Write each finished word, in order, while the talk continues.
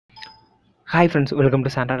Hi friends, welcome to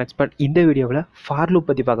SANTRA TECHSPOT. இந்த வீடியோவில் for loop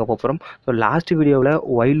பற்றி பார்க்க போகிறோம். ஸோ லாஸ்ட் வீடியோவில்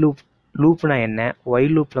ஒயில் லூப்னா என்ன,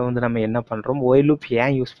 ஒயில் லூப்பில் வந்து நம்ம என்ன பண்ணுறோம், ஒயில் லூப்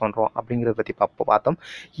ஏன் யூஸ் பண்ணுறோம் அப்படிங்கிறத பற்றி பார்த்தோம்.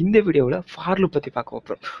 இந்த வீடியோவில் ஃபார் லூப் பற்றி பார்க்க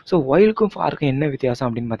போகிறோம். ஸோ ஒயிலுக்கும் ஃபாருக்கும் என்ன வித்தியாசம்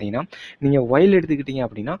அப்படின்னு பார்த்தீங்கன்னா, நீங்கள் ஒயில் எடுத்துக்கிட்டீங்க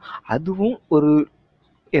அப்படின்னா அதுவும் ஒரு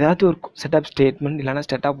ஏதாச்சும் ஒரு செட் ஆஃப் ஸ்டேட்மெண்ட் இல்லைனா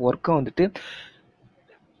செட் ஆஃப் ஒர்க்கை வந்துட்டு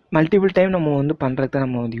மல்டிபிள் டைம் நம்ம வந்து பண்ணுறதுக்கு தான்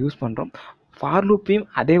நம்ம வந்து யூஸ் பண்ணுறோம். ஃபார் லூப்பையும்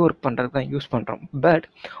அதே ஒர்க் பண்ணுறதுக்கு தான் யூஸ் பண்ணுறோம். பட்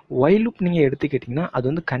ஒயில் லூப் நீங்கள் எடுத்துக்கிட்டிங்கன்னா அது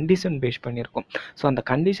வந்து கண்டிஷன் பேஸ் பண்ணியிருக்கும். ஸோ அந்த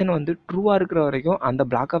கண்டிஷன் வந்து ட்ரூவாக இருக்கிற வரைக்கும் அந்த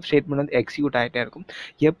பிளாக் ஆஃப் ஸ்டேட்மெண்ட் வந்து எக்ஸிக்யூட் ஆகிட்டே இருக்கும்.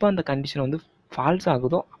 எப்போ அந்த கண்டிஷன் வந்து ஃபால்ஸ்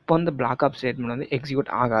ஆகுதோ அப்போ அந்த பிளாக் ஆஃப் ஸ்டேட்மெண்ட் வந்து எக்ஸிக்யூட்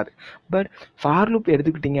ஆகாது. பட் ஃபார் லூப்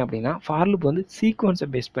எடுத்துக்கிட்டிங்க அப்படின்னா ஃபார் லூப் வந்து சீக்வன்ஸை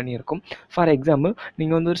பேஸ் பண்ணியிருக்கும். ஃபார் எக்ஸாம்பிள்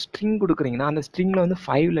நீங்கள் வந்து ஒரு ஸ்ட்ரிங் கொடுக்குறீங்கன்னா அந்த ஸ்ட்ரிங்கில் வந்து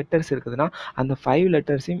 5 லெட்டர்ஸ் இருக்குதுன்னா அந்த 5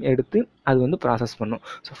 லெட்டர்ஸையும் எடுத்து அது வந்து ப்ராசஸ் பண்ணும்.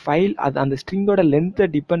 ஸோ அது அந்த ஸ்ட்ரிங்கோட லென்த்தை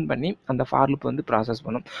டிபெண்ட் பண்ணி அந்த ஃபார் லூப் வந்து ப்ராசஸ்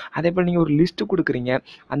பண்ணும். அதே போல் நீங்கள் ஒரு லிஸ்ட்டு கொடுக்குறீங்க,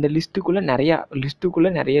 அந்த லிஸ்ட்டுக்குள்ளே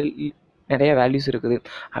நிறைய வேல்யூஸ் இருக்குது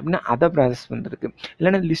அப்படின்னா அதை ப்ராசஸ் பண்ணுறதுக்கு,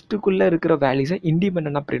 இல்லைன்னா லிஸ்ட்டுக்குள்ளே இருக்கிற வேல்யூஸை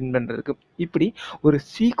இண்டிபெண்ட்டாக பிரிண்ட் பண்ணுறதுக்கு, இப்படி ஒரு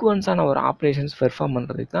சீக்வன்ஸான ஒரு ஆப்ரேஷன்ஸ் பெர்ஃபார்ம்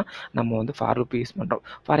பண்ணுறதுக்கு தான் நம்ம வந்து ஃபார் லூப் யூஸ் பண்ணுறோம்.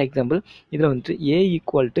 ஃபார் எக்ஸாம்பிள் இதில் வந்துட்டு A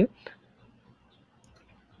 =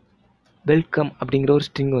 வெல்கம் அப்படிங்கிற ஒரு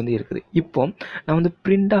ஸ்ட்ரிங் வந்து இருக்குது. இப்போ நான் வந்து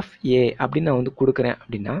பிரிண்ட் ஆஃப் A அப்படின்னு நான் வந்து கொடுக்குறேன்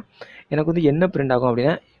அப்படின்னா எனக்கு வந்து என்ன பிரிண்ட் ஆகும்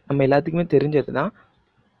அப்படின்னா நம்ம எல்லாத்துக்குமே தெரிஞ்சது தான்.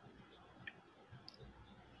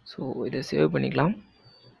 ஸோ இதை சேவ் பண்ணிக்கலாம்.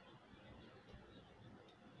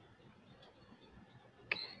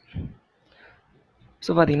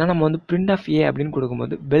 ஸோ பார்த்தீங்கன்னா நம்ம வந்து பிரிண்ட் ஆஃப் A அப்படின்னு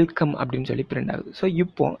கொடுக்கும்போது வெல்கம் அப்படின்னு சொல்லி பிரிண்ட் ஆகுது. ஸோ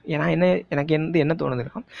இப்போ எனக்கு என்ன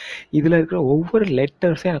தோணுதுன்னா இதில் இருக்கிற ஒவ்வொரு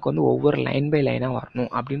லெட்டர்ஸும் எனக்கு வந்து ஒவ்வொரு லைன் பை லைனாக வரணும்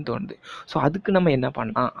அப்படின்னு தோணுது. ஸோ அதுக்கு நம்ம என்ன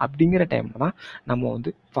பண்ணலாம் அப்படிங்கிற டைமில் தான் நம்ம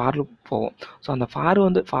வந்து ஃபார் லூப் போவோம். ஸோ அந்த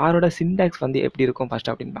ஃபாரோட சின்டாக்ஸ் வந்து எப்படி இருக்கும்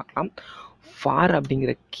ஃபஸ்ட் அப்படின்னு பார்க்கலாம். ஃபார்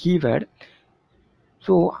அப்படிங்கிற கீவேர்டு,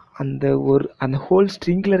 ஸோ அந்த ஹோல்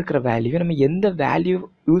ஸ்ட்ரிங்கில் இருக்கிற வேல்யூவை நம்ம எந்த வேல்யூ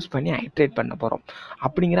யூஸ் பண்ணி ஐட்ரேட் பண்ண போகிறோம்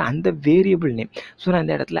அப்படிங்கிற அந்த வேரியபிள் நேம். ஸோ நான்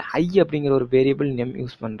இந்த இடத்துல ஐ அப்படிங்கிற ஒரு வேரியபிள் நேம்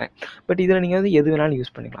யூஸ் பண்ணுறேன். பட் இதில் நீங்கள் வந்து எது வேணாலும்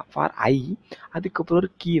யூஸ் பண்ணிக்கலாம். ஃபார் ஐ, அதுக்கப்புறம் ஒரு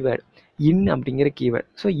கீவேர்டு இன் அப்படிங்கிற கீவேர்டு.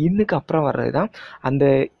 ஸோ இன்னுக்கு அப்புறம் வர்றது தான் அந்த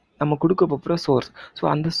நம்ம கொடுக்க போகிற சோர்ஸ். ஸோ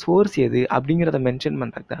அந்த சோர்ஸ் எது அப்படிங்கிறத மென்ஷன்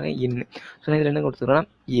பண்ணுறதுக்காக இன்னு. ஸோ நான் இதில் என்ன கொடுத்துருக்கேன்னா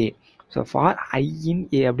ஏ. ஸோ ஃபார் ஐ இன்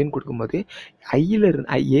ஏ அப்படின்னு கொடுக்கும்போது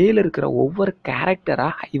ஏல இருக்கிற ஒவ்வொரு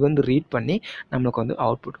கேரக்டராக ஐ வந்து ரீட் பண்ணி நம்மளுக்கு வந்து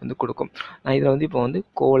அவுட்புட் வந்து கொடுக்கும். நான் இதில் வந்து இப்போ வந்து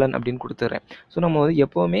கோலன் அப்படின்னு கொடுத்துட்றேன். ஸோ நம்ம வந்து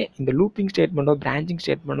எப்போவுமே இந்த லூப்பிங் ஸ்டேட்மெண்ட்டோ பிரான்ச்சிங்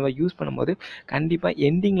ஸ்டேட்மெண்ட்டோ யூஸ் பண்ணும்போது கண்டிப்பாக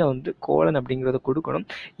எண்டிங்கில் வந்து கோலன் அப்படிங்கிறத கொடுக்கணும்.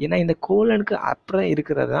 ஏன்னா இந்த கோலனுக்கு அப்புறம்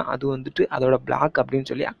இருக்கிறது தான் அது வந்துட்டு அதோட பிளாக் அப்படின்னு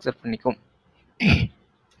சொல்லி அக்செப்ட் பண்ணிக்கும்.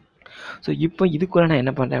 ஸோ இப்போ இதுக்குள்ள நான்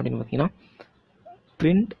என்ன பண்ணுறேன் அப்படின்னு பார்த்தீங்கன்னா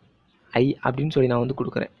பிரிண்ட் ஐ அப்படின்னு சொல்லி நான் வந்து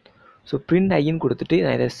கொடுக்குறேன். ஸோ பிரிண்ட் ஐன்னு கொடுத்துட்டு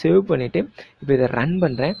நான் இதை சேவ் பண்ணிவிட்டு இப்போ இதை ரன்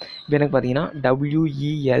பண்ணுறேன். இப்போ எனக்கு பார்த்தீங்கன்னா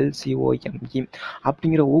WELCOME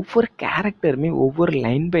அப்படிங்கிற ஒவ்வொரு கேரக்டருமே ஒவ்வொரு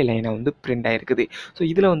லைன் பை லைனாக வந்து பிரிண்ட் ஆகிருக்குது. ஸோ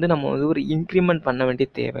இதில் வந்து நம்ம வந்து ஒரு இன்க்ரிமெண்ட் பண்ண வேண்டிய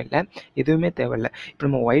தேவையில்லை, எதுவுமே தேவையில்லை. இப்போ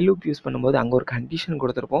நம்ம ஒயில் லூப் யூஸ் பண்ணும்போது அங்கே ஒரு கண்டிஷன்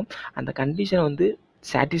கொடுத்துருப்போம். அந்த கண்டிஷனை வந்து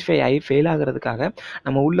சாட்டிஸ்ஃபை ஆகி ஃபெயில் ஆகிறதுக்காக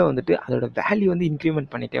நம்ம உள்ளே வந்துட்டு அதோட வேல்யூ வந்து இன்க்ரிமெண்ட்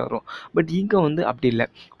பண்ணிகிட்டே வரும். பட் இங்கே வந்து அப்படி இல்லை.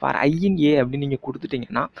 ஃபார் ஐ இன் ஏ அப்படின்னு நீங்கள்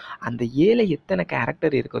கொடுத்துட்டிங்கன்னா அந்த ஏல எத்தனை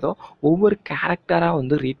கேரக்டர் இருக்குதோ ஒவ்வொரு கேரக்டராக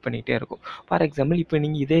வந்து ரீட் பண்ணிகிட்டே இருக்கும். ஃபார் எக்ஸாம்பிள் இப்போ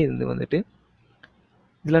நீங்கள் இதே வந்துட்டு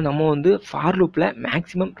இதில் நம்ம வந்து ஃபார் லூப்பில்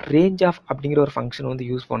மேக்ஸிமம் ரேஞ்ச் ஆஃப் அப்படிங்கிற ஒரு ஃபங்க்ஷன் வந்து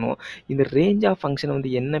யூஸ் பண்ணுவோம். இந்த ரேஞ்ச் ஆஃப் ஃபங்க்ஷன்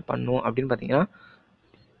வந்து என்ன பண்ணும் அப்படின்னு பார்த்தீங்கன்னா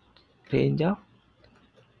ரேஞ்ச் ஆஃப்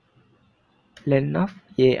லென் ஆஃப்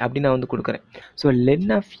ஏ அப்படின்னு நான் வந்து கொடுக்குறேன். ஸோ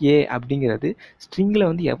லென் ஆஃப் ஏ அப்படிங்கிறது ஸ்ட்ரிங்கில்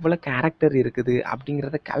வந்து எவ்வளோ கேரக்டர் இருக்குது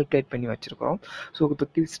அப்படிங்கிறத கால்குலேட் பண்ணி வச்சுருக்கிறோம். ஸோ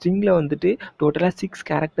இப்போ ஸ்ட்ரிங்கில் வந்துட்டு டோட்டலாக 6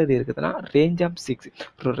 கேரக்டர் இருக்குதுன்னா range of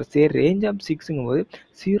 6. Range of 6ங்கும்போது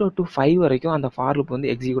 0 to 5 வரைக்கும் அந்த ஃபார் லூப்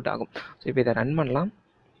வந்து எக்ஸிக்யூட் ஆகும். ஸோ இப்போ இதை ரன் பண்ணலாம்.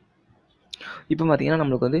 இப்போ பார்த்தீங்கன்னா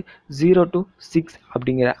நம்மளுக்கு வந்து 0 to 6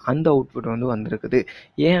 அப்படிங்கிற அந்த அவுட்புட் வந்து வந்திருக்குது.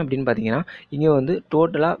 ஏன் அப்படின்னு பார்த்தீங்கன்னா இங்கே வந்து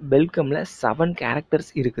டோட்டலாக வெல்கமில் 7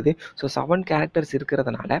 கேரக்டர்ஸ் இருக்குது. ஸோ 7 கேரக்டர்ஸ்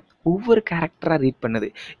இருக்கிறதுனால ஒவ்வொரு கேரக்டராக ரீட் பண்ணுது.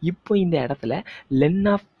 இப்போ இந்த இடத்துல லென்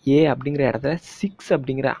ஆஃப் ஏ அப்படிங்கிற இடத்துல 6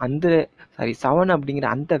 அப்படிங்கிற 7 அப்படிங்கிற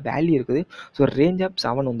அந்த வேல்யூ இருக்குது. ஸோ ரேஞ்ச் ஆஃப்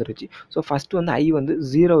 7 வந்துருச்சு. ஸோ ஃபஸ்ட்டு வந்து ஐ வந்து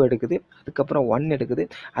 0 எடுக்குது, அதுக்கப்புறம் 1 எடுக்குது,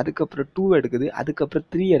 அதுக்கப்புறம் 2 எடுக்குது, அதுக்கப்புறம்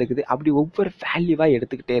 3 எடுக்குது, அப்படி ஒவ்வொரு வேல்யூவாக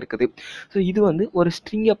எடுத்துக்கிட்டே இருக்குது. ஸோ இது வந்து ஒரு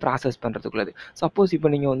ஸ்ட்ரிங்கை ப்ராசஸ் பண்ணுறதுக்குள்ளது. சப்போஸ் இப்போ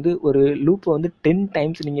நீங்கள் வந்து ஒரு லூப்பை வந்து 10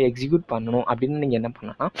 டைம்ஸ் நீங்கள் எக்ஸிக்யூட் பண்ணணும் அப்படின்னு நீங்கள் என்ன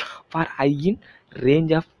பண்ணலாம்னா for I in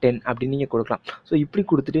range of 10 அப்படின்னு நீங்கள் கொடுக்கலாம். ஸோ இப்படி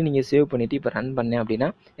கொடுத்துட்டு நீங்கள் சேவ் பண்ணிவிட்டு இப்போ ரன் பண்ணேன் அப்படின்னா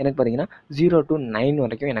எனக்கு பார்த்தீங்கன்னா 0 to 9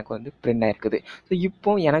 வரைக்கும் எனக்கு வந்து பிரிண்ட் ஆகிருக்குது. ஸோ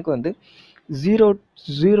இப்போ எனக்கு வந்து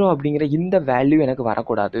 0 அப்படிங்கிற இந்த வேல்யூ எனக்கு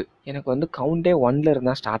வரக்கூடாது, எனக்கு வந்து கவுண்டே 1ல்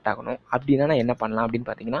இருந்தால் ஸ்டார்ட் ஆகணும் அப்படின்னா நான் என்ன பண்ணலாம் அப்படின்னு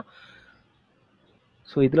பார்த்தீங்கன்னா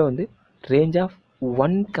ஸோ இதில் வந்து ரேஞ்ச் ஆஃப்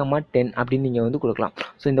 1,10 அப்படின்னு நீங்கள் வந்து கொடுக்கலாம்.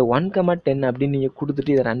 ஸோ இந்த 1,10 அப்படின்னு நீங்கள்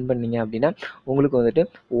கொடுத்துட்டு இதை ரன் பண்ணீங்க அப்படின்னா உங்களுக்கு வந்துட்டு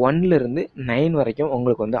 1லேருந்து 9 வரைக்கும்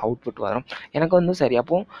உங்களுக்கு வந்து அவுட்புட் வரும். எனக்கு வந்து சரி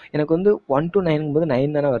அப்போ எனக்கு வந்து 1 to 9 போது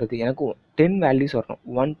 9 தானே வருது, எனக்கு 10 வேல்யூஸ் வரணும்.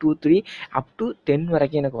 1 2 3 அப் டு 10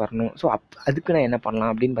 வரைக்கும் எனக்கு வரணும். ஸோ அதுக்கு நான் என்ன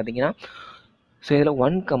பண்ணலாம் அப்படின்னு பார்த்தீங்கன்னா, ஸோ இதில்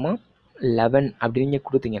 1,11 அப்படின்னு நீங்கள்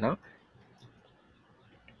கொடுத்தீங்கன்னா,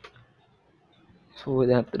 ஸோ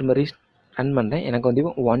இதை திரும்ப ரன் பண்ணுறேன். எனக்கு வந்து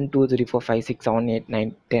 1 2 3 4 5 6 7 8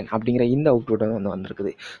 9 10 அப்படிங்கிற இந்த அவுட்புட் வந்து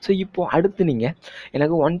வந்திருக்குது. ஸோ இப்போது அடுத்து நீங்கள்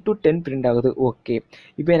எனக்கு 1 to 10 பிரிண்ட் ஆகுது. ஓகே,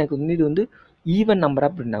 இப்போ எனக்கு வந்து இது வந்து ஈவன்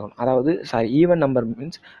நம்பராக பிரிண்ட் ஆகணும். அதாவது even number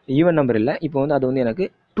means even number இல்லை, இப்போ வந்து அது வந்து எனக்கு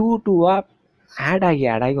 2 2ஆக ஆட் ஆகி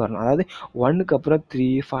வரணும். அதாவது 1க்கு அப்புறம்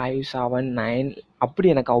 3 5 7 9 அப்படி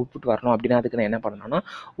எனக்கு அவுட்புட் வரணும். அப்படின்னா அதுக்கு நான் என்ன பண்ணணும்னா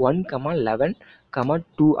 1,11,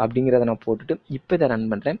 2 அப்படிங்கிறத நான் போட்டுட்டு இப்போ இதை ரன்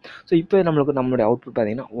பண்ணுறேன். ஸோ இப்போ நம்மளுடைய அவுட்புட்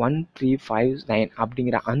பார்த்தீங்கன்னா 1,359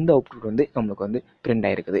 அப்படிங்கிற அந்த அவுட்புட் வந்து நம்மளுக்கு வந்து பிரிண்ட்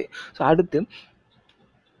ஆகிருக்குது. ஸோ அடுத்து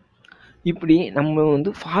இப்படி நம்ம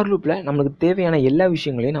வந்து ஃபார் லூப்பில் நம்மளுக்கு தேவையான எல்லா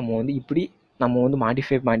விஷயங்களையும் நம்ம வந்து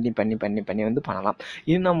மாடிஃபை பண்ணி வந்து பண்ணலாம்.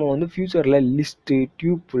 இது நம்ம வந்து ஃப்யூச்சரில் லிஸ்ட்டு,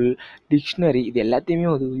 டியூப்பிள், டிக்ஷனரி இது எல்லாத்தையுமே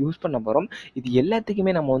வந்து யூஸ் பண்ண போகிறோம். இது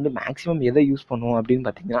எல்லாத்துக்குமே நம்ம வந்து மேக்ஸிமம் எதை யூஸ் பண்ணுவோம் அப்படின்னு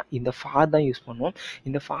பார்த்தீங்கன்னா இந்த ஃபார் தான் யூஸ் பண்ணுவோம்.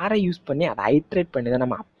 இந்த ஃபாரை யூஸ் பண்ணி அதை ஐட்ரேட் பண்ணி தான்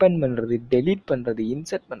நம்ம அப்பெண்ட் பண்ணுறது, டெலீட் பண்ணுறது,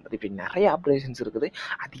 இன்சர்ட் பண்ணுறது, இப்படி நிறைய ஆப்ரேஷன்ஸ் இருக்குது.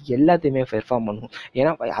 அது எல்லாத்தையுமே பெர்ஃபார்ம் பண்ணுவோம்.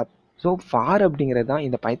 ஏன்னா ஸோ ஃபார் அப்படிங்கிறது தான்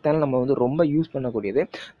இந்த பைத்தானில் நம்ம வந்து ரொம்ப யூஸ் பண்ணக்கூடியது.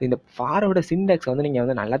 இந்த ஃபாரோட சின்டாக்ஸ் வந்து நீங்கள்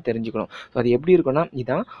வந்து நல்லா தெரிஞ்சுக்கணும். ஸோ அது எப்படி இருக்குன்னா,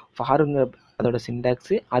 இதான் ஃபாருங்கிற அதோட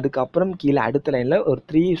சின்டாக்ஸு. அதுக்கப்புறம் கீழே அடுத்த லைனில் ஒரு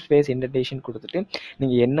 3 ஸ்பேஸ் இன்டென்டேஷன் கொடுத்துட்டு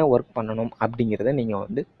நீங்கள் என்ன ஒர்க் பண்ணணும் அப்படிங்கிறத நீங்கள்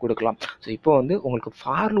வந்து கொடுக்கலாம். ஸோ இப்போ வந்து உங்களுக்கு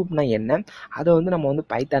ஃபார் லூப்னா என்ன, அதை வந்து நம்ம வந்து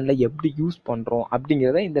பைத்தானில் எப்படி யூஸ் பண்ணுறோம்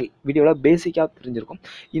அப்படிங்கிறத இந்த வீடியோவில் பேசிக்காக தெரிஞ்சிருக்கும்.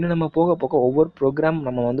 இன்னும் நம்ம போக போக ஒவ்வொரு ப்ரோக்ராம்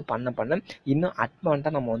நம்ம வந்து பண்ண இன்னும்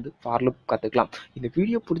அட்வான்ஸாக நம்ம வந்து ஃபார் லூப் கற்றுக்கலாம். இந்த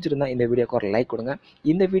வீடியோ பிடிச்சிருந்தா இந்த வீடியோக்கு ஒரு லைக் கொடுங்க.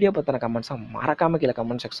 இந்த வீடியோ பற்றின கமெண்ட்ஸை மறக்காமல் கீழே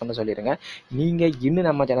கமெண்ட் செக்ஷனில் சொல்லிடுங்க. நீங்கள் இன்னும்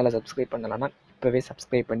நம்ம சேனலை சப்ஸ்கிரைப் பண்ணலைன்னா இப்போவே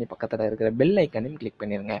சப்ஸ்கிரைப் பண்ணி பக்கத்தில் இருக்கிற பெல் ஐக்கனையும் கிளிக்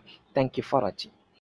பண்ணிடுங்க. தேங்க்யூ ஃபார் வாட்சிங்.